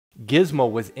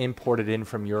Gizmo was imported in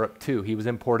from Europe too. He was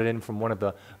imported in from one of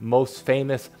the most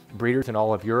famous breeders in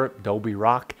all of Europe, Dobie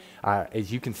Rock. As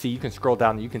you can see, you can scroll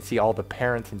down, you can see all the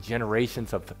parents and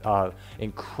generations of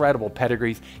incredible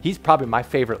pedigrees. He's probably my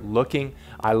favorite looking.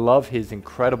 I love his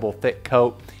incredible thick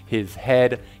coat, his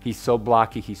head. He's so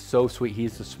blocky, he's so sweet.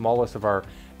 He's the smallest of our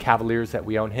Cavaliers that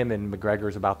we own. Him and McGregor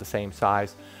is about the same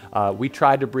size. We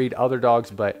tried to breed other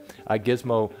dogs, but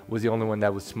Gizmo was the only one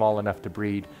that was small enough to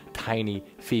breed tiny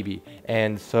Phoebe.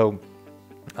 And so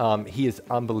he is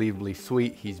unbelievably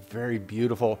sweet. He's very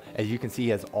beautiful. As you can see, he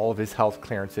has all of his health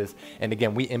clearances. And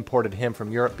again, we imported him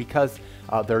from Europe because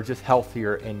they're just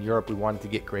healthier in Europe. We wanted to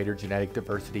get greater genetic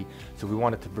diversity. So we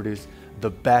wanted to produce the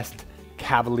best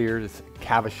Cavaliers,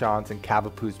 Cavachons, and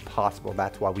Cavapoos possible.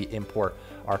 That's why we import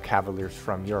our Cavaliers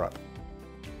from Europe.